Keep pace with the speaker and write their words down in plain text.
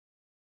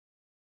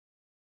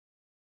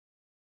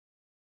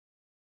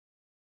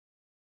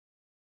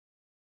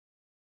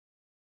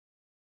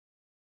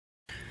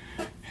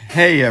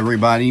Hey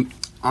everybody,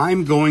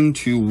 I'm going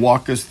to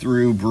walk us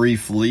through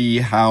briefly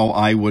how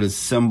I would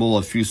assemble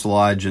a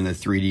fuselage in a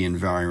 3D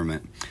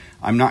environment.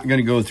 I'm not going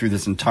to go through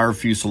this entire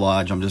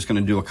fuselage, I'm just going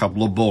to do a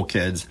couple of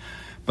bulkheads,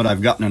 but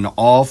I've gotten an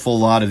awful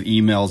lot of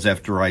emails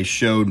after I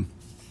showed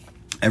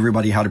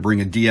everybody how to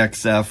bring a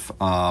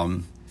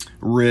DXF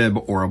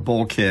rib or a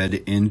bulkhead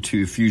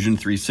into Fusion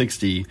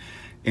 360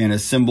 and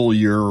assemble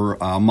your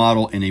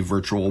model in a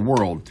virtual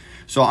world.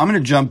 So I'm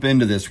going to jump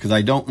into this because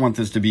I don't want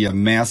this to be a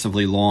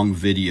massively long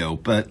video,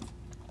 but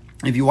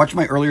if you watched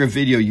my earlier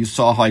video, you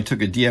saw how I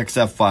took a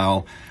DXF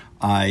file,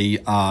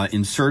 I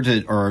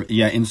inserted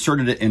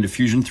it into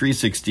Fusion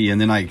 360,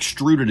 and then I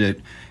extruded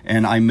it,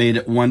 and I made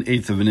it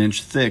 1/8 of an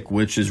inch thick,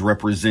 which is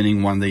representing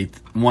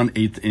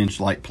 1/8 inch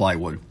light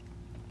plywood.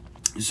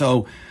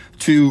 So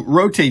to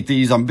rotate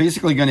these, I'm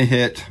basically going to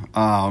hit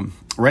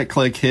right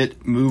click,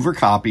 hit move or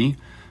copy.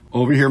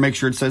 Over here, make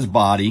sure it says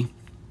body.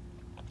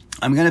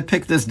 I'm going to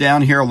pick this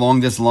down here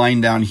along this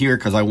line down here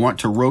because I want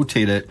to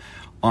rotate it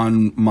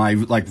on my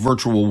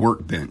virtual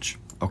workbench.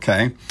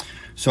 Okay,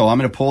 so I'm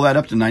going to pull that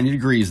up to 90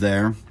 degrees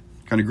there.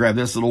 Going to grab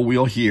this little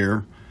wheel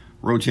here,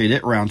 rotate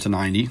it around to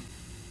 90.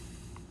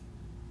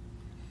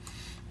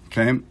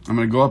 Okay, I'm going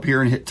to go up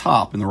here and hit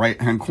top in the right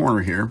hand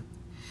corner here.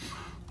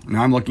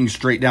 Now I'm looking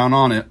straight down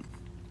on it.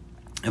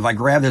 If I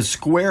grab this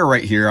square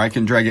right here, I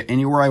can drag it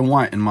anywhere I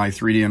want in my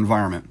 3D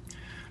environment.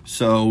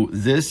 So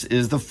this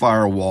is the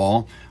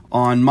firewall.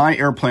 On my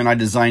airplane, I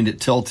designed it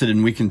tilted,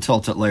 and we can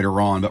tilt it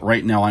later on, but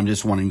right now I'm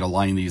just wanting to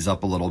line these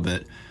up a little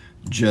bit,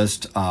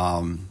 just,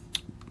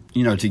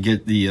 you know, to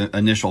get the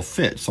initial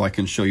fit so I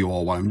can show you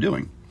all what I'm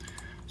doing.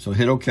 So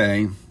hit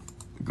OK,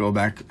 go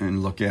back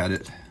and look at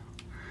it,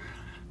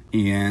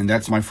 and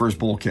that's my first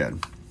bulkhead.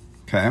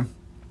 Okay, I'm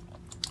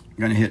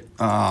going to hit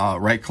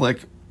right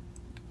click,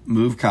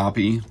 move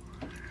copy.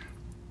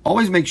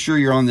 Always make sure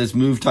you're on this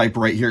move type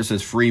right here. It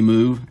says free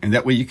move, and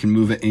that way you can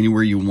move it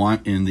anywhere you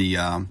want in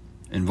the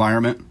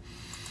environment.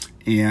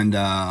 And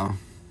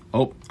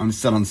oh, I'm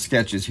set on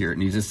sketches here. It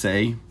needs to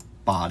say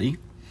body.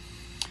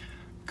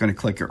 I'm going to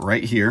click it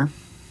right here,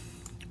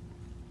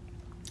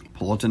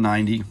 pull it to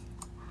 90. I'm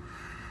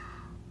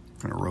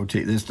going to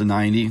rotate this to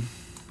 90.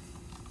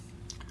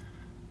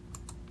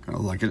 Going to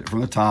look at it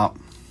from the top.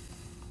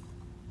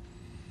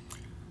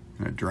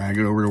 I'm going to drag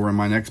it over to where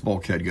my next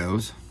bulkhead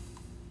goes.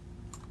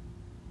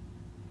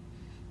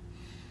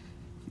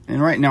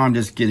 And right now I'm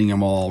just getting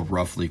them all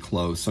roughly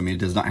close. I mean, it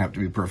does not have to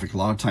be perfect. A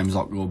lot of times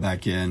I'll go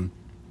back in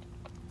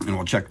and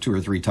we'll check 2 or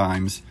 3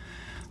 times.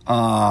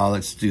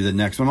 Let's do the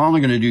next one. I'm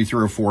only going to do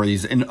 3 or 4 of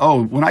these. And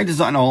oh, when I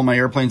design all my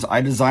airplanes,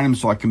 I design them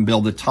so I can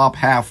build the top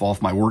half off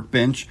my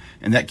workbench,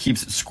 and that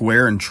keeps it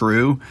square and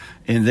true.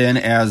 And then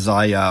as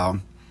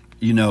I,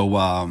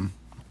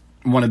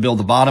 want to build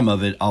the bottom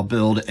of it, I'll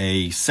build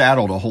a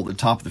saddle to hold the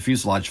top of the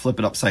fuselage, flip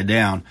it upside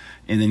down,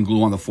 and then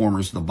glue on the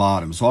formers to the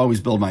bottom. So I always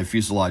build my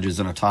fuselages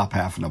in a top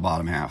half and a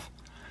bottom half.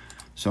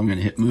 So I'm going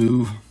to hit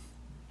move.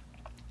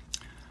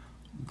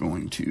 I'm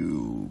going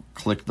to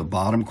click the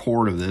bottom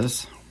chord of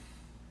this.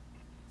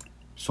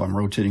 So I'm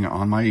rotating it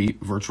on my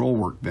virtual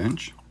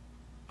workbench.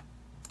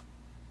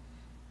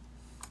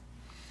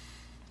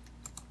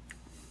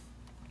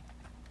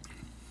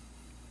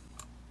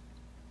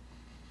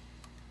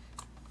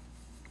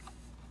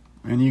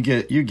 And you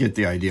get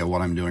the idea of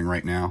what I'm doing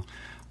right now.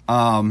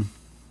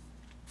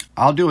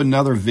 I'll do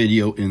another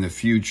video in the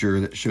future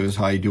that shows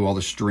how you do all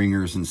the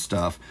stringers and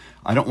stuff.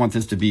 I don't want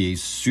this to be a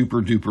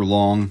super duper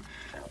long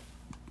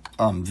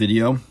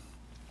video,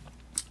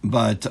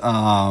 but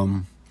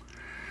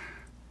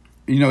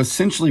you know,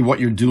 essentially what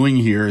you're doing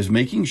here is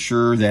making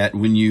sure that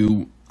when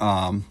you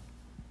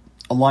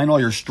align all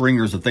your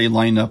stringers, that they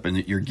line up and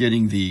that you're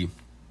getting the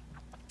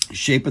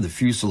shape of the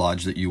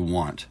fuselage that you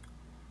want.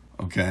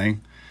 Okay.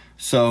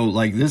 So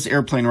like this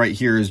airplane right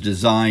here is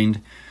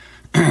designed,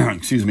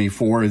 excuse me,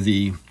 for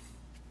the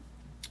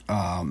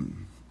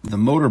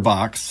motor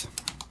box.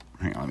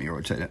 Hang on, let me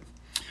rotate it.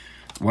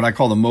 What I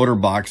call the motor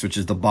box, which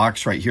is the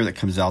box right here that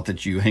comes out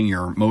that you hang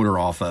your motor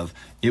off of.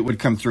 It would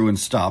come through and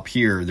stop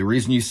here. The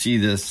reason you see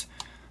this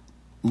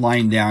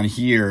line down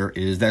here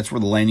is that's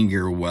where the landing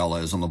gear well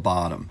is on the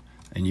bottom.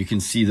 And you can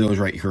see those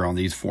right here on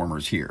these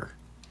formers here.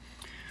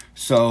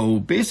 So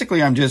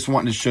basically, I'm just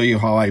wanting to show you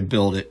how I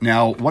build it.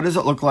 Now, what does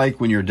it look like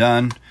when you're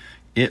done?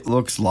 It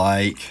looks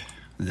like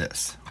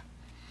this.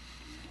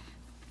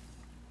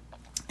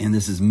 And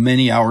this is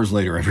many hours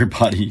later,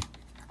 everybody.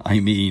 I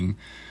mean,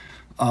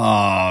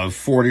 40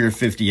 or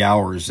 50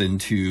 hours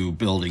into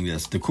building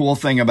this. The cool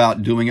thing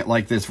about doing it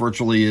like this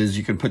virtually is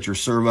you can put your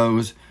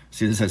servos.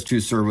 See, this has 2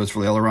 servos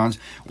for the ailerons.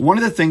 One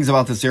of the things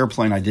about this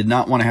airplane I did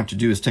not want to have to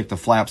do is take the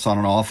flaps on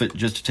and off it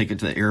just to take it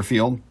to the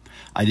airfield.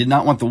 I did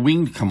not want the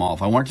wing to come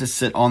off. I wanted to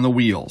sit on the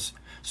wheels.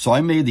 So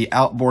I made the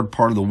outboard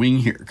part of the wing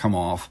here come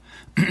off,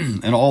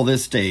 and all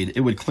this stayed.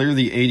 It would clear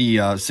the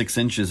 86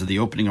 inches of the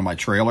opening of my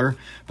trailer,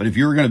 but if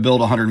you were going to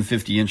build a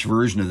 150-inch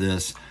version of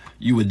this,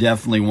 you would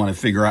definitely want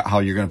to figure out how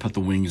you're going to put the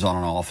wings on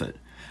and off it.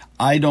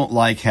 I don't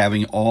like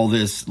having all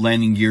this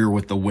landing gear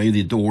with the way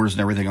the doors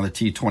and everything on the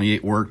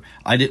T-28 work.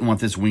 I didn't want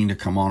this wing to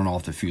come on and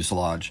off the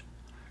fuselage.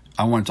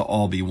 I want it to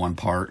all be one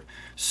part.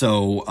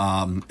 So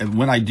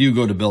when I do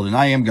go to build, and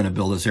I am going to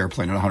build this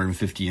airplane at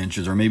 150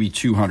 inches or maybe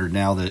 200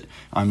 now that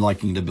I'm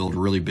liking to build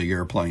really big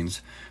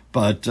airplanes.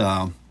 But,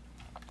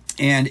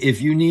 and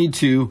if you need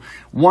to,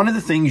 one of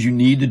the things you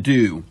need to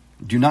do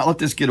not let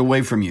this get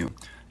away from you.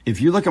 If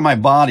you look at my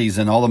bodies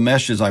and all the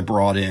meshes I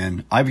brought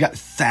in, I've got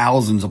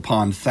thousands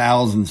upon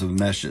thousands of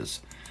meshes.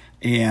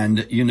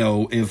 And, you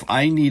know, if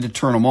I need to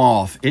turn them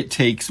off, it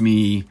takes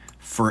me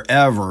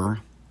forever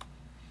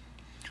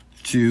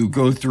to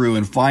go through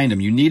and find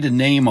them. You need to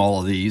name all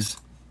of these.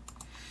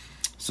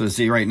 So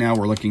see, right now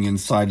we're looking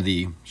inside of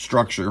the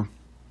structure.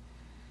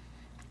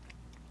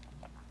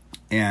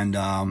 And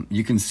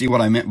you can see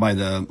what I meant by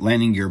the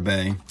landing gear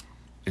bay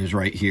is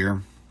right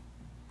here.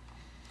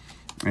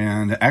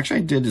 And actually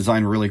I did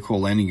design really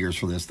cool landing gears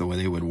for this, the way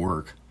they would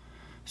work.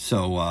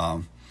 So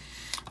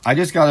I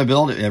just got to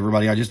build it,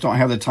 everybody. I just don't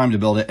have the time to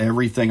build it,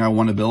 everything I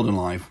want to build in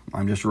life.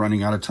 I'm just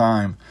running out of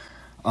time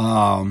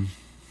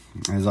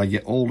as I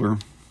get older.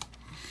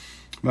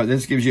 But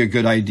this gives you a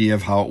good idea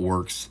of how it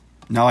works.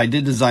 Now, I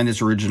did design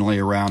this originally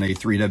around a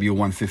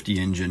 3W150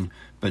 engine,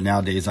 but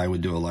nowadays I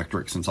would do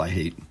electric since I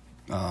hate,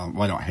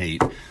 well, I don't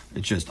hate,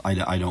 it's just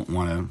I don't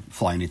want to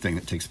fly anything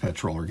that takes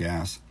petrol or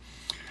gas.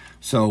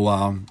 So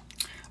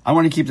I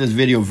want to keep this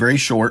video very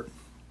short.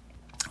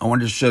 I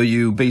wanted to show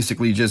you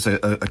basically just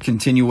a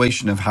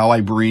continuation of how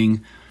I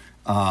bring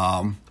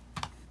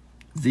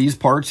these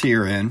parts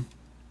here in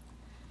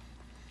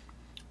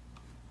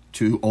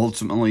to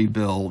ultimately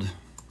build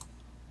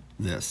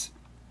this.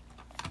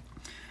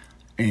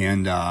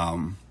 And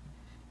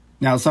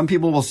now some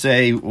people will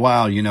say,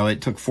 wow, you know,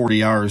 it took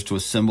 40 hours to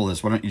assemble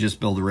this. Why don't you just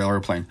build a real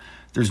airplane?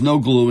 There's no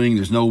gluing,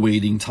 there's no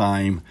waiting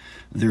time,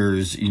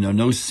 there's, you know,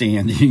 no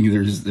sanding,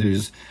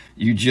 there's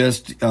you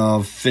just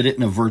fit it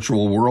in a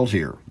virtual world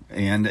here.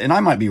 And I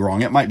might be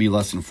wrong, it might be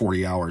less than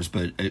 40 hours,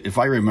 but if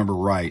I remember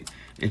right,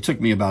 it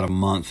took me about a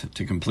month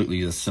to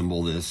completely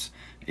assemble this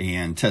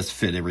and test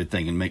fit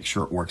everything and make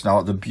sure it works.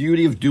 Now, the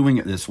beauty of doing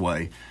it this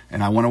way,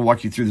 and I want to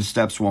walk you through the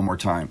steps one more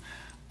time.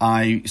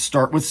 I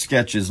start with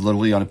sketches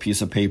literally on a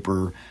piece of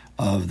paper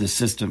of the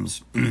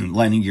systems,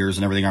 landing gears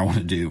and everything I want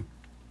to do.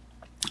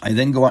 I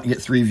then go out and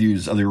get 3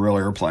 views of the real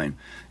airplane.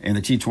 And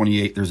the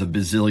T-28, there's a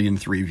bazillion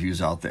 3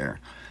 views out there.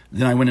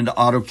 Then I went into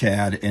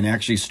AutoCAD and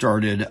actually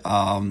started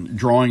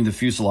drawing the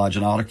fuselage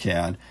in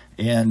AutoCAD.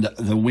 And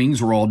the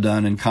wings were all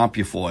done in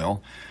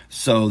CompuFoil.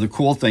 So the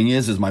cool thing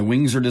is my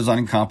wings are designed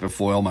in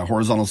CompuFoil, my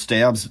horizontal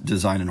stabs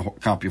designed in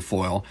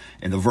CompuFoil,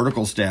 and the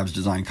vertical stabs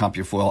designed in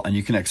CompuFoil, and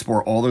you can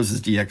export all those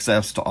as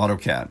DXFs to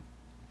AutoCAD.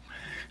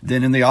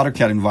 Then in the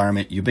AutoCAD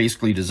environment, you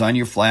basically design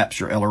your flaps,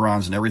 your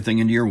ailerons, and everything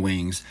into your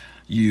wings.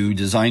 You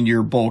design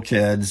your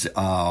bulkheads in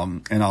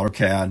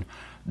AutoCAD.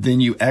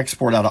 Then you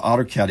export out of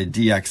AutoCAD a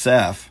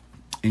DXF,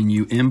 and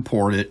you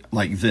import it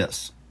like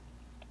this.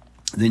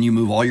 Then you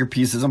move all your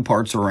pieces and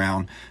parts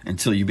around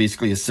until you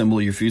basically assemble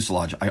your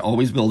fuselage. I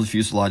always build the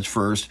fuselage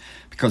first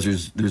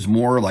because there's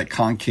more like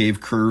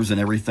concave curves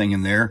and everything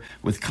in there.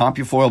 With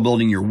CompuFoil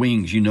building your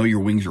wings, you know your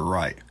wings are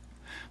right.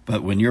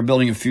 But when you're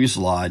building a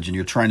fuselage and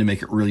you're trying to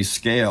make it really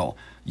scale,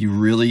 you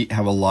really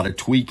have a lot of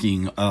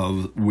tweaking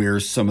of where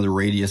some of the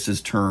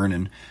radiuses turn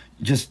and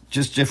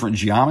just different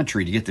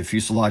geometry to get the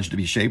fuselage to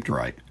be shaped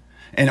right.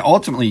 And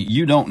ultimately,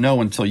 you don't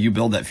know until you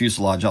build that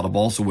fuselage out of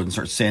balsa wood and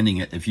start sanding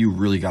it if you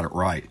really got it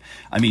right.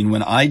 I mean,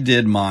 when I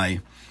did my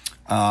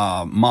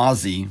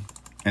Mozzie,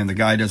 and the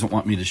guy doesn't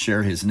want me to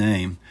share his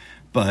name,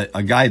 but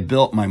a guy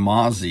built my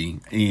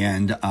Mozzie,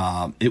 and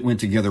it went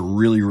together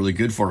really, really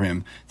good for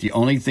him. The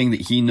only thing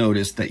that he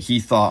noticed that he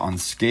thought on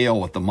scale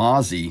with the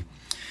Mozzie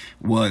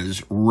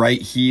was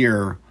right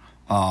here.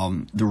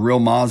 The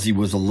real Mozzie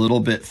was a little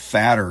bit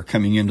fatter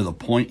coming into the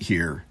point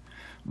here,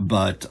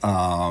 but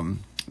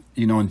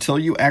you know, until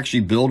you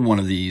actually build one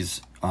of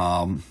these,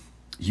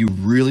 you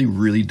really,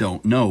 really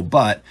don't know.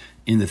 But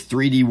in the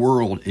 3D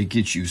world, it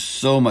gets you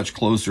so much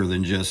closer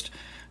than just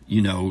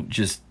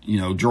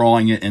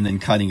drawing it and then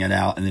cutting it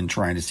out and then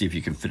trying to see if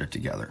you can fit it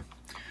together.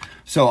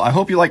 So I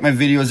hope you like my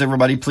videos,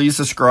 everybody. Please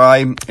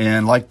subscribe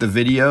and like the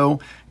video.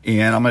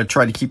 And I'm going to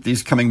try to keep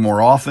these coming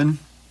more often.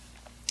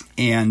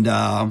 And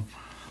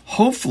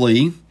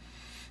hopefully,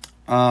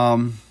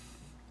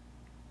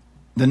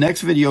 the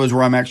next video is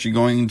where I'm actually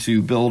going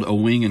to build a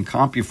wing in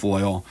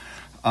CompuFoil.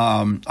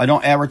 I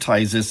don't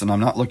advertise this, and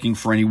I'm not looking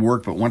for any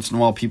work, but once in a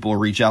while people will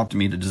reach out to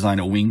me to design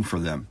a wing for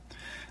them.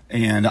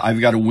 And I've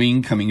got a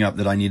wing coming up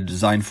that I need to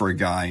design for a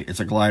guy. It's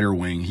a glider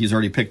wing. He's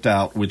already picked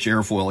out which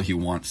airfoil he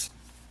wants.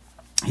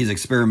 He's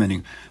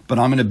experimenting, but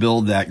I'm going to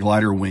build that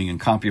glider wing in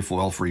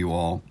CompuFoil for you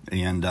all,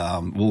 and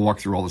we'll walk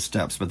through all the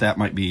steps. But that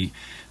might be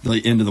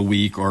the end of the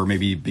week or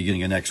maybe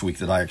beginning of next week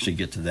that I actually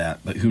get to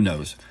that, but who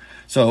knows.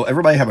 So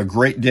everybody have a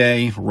great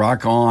day.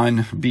 Rock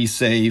on. Be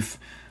safe.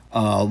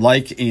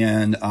 Like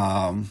and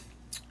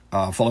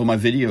follow my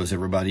videos,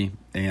 everybody,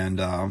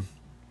 and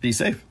be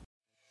safe.